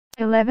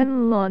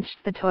11 launched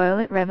the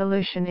toilet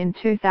revolution in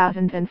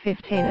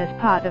 2015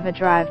 as part of a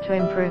drive to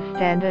improve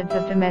standards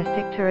of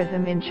domestic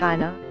tourism in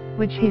China,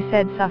 which he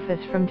said suffers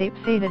from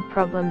deep-seated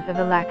problems of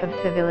a lack of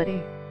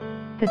civility.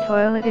 The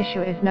toilet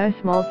issue is no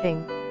small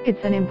thing,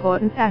 it's an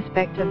important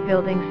aspect of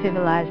building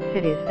civilized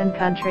cities and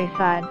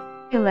countryside,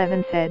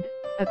 11 said,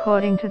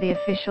 according to the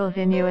official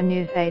Xinhua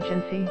news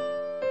agency.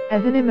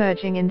 As an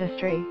emerging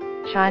industry,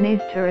 Chinese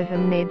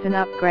tourism needs an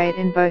upgrade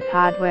in both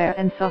hardware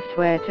and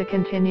software to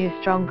continue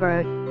strong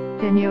growth,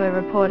 Xinhua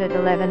reported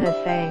 11 as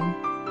saying.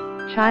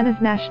 China's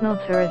National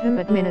Tourism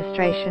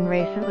Administration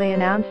recently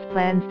announced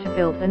plans to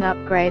build and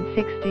upgrade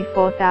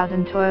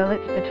 64,000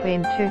 toilets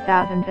between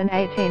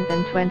 2018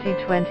 and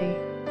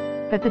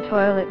 2020. But the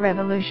toilet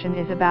revolution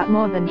is about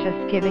more than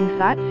just giving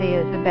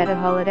sightseers a better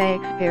holiday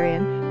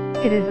experience,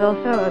 it is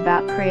also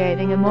about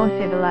creating a more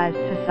civilized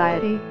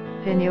society,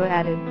 Xinhua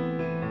added.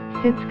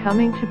 Since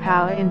coming to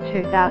power in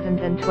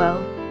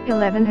 2012,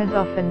 11 has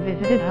often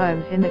visited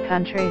homes in the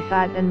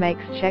countryside and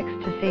makes checks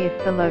to see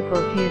if the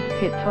locals use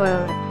pit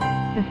toilets,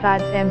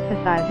 besides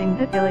emphasizing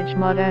that village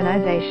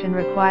modernization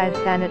requires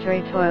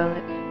sanitary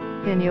toilets,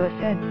 Xinhua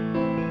said.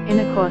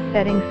 In a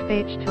course-setting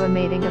speech to a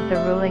meeting of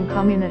the ruling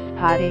Communist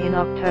Party in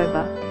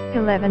October,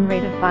 11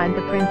 redefined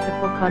the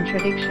principal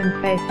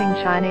contradiction facing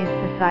Chinese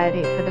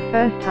society for the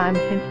first time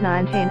since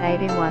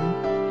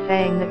 1981,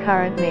 saying the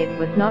current need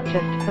was not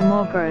just for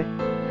more growth,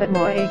 but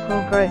more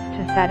equal growth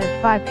to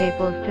satisfy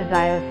people's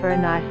desire for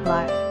a nice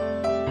life.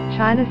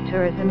 China's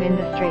tourism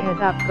industry has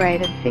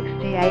upgraded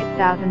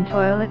 68,000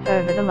 toilets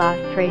over the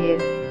last 3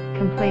 years,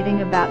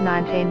 completing about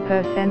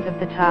 19% of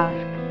the task,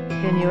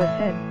 Xinhua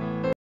said.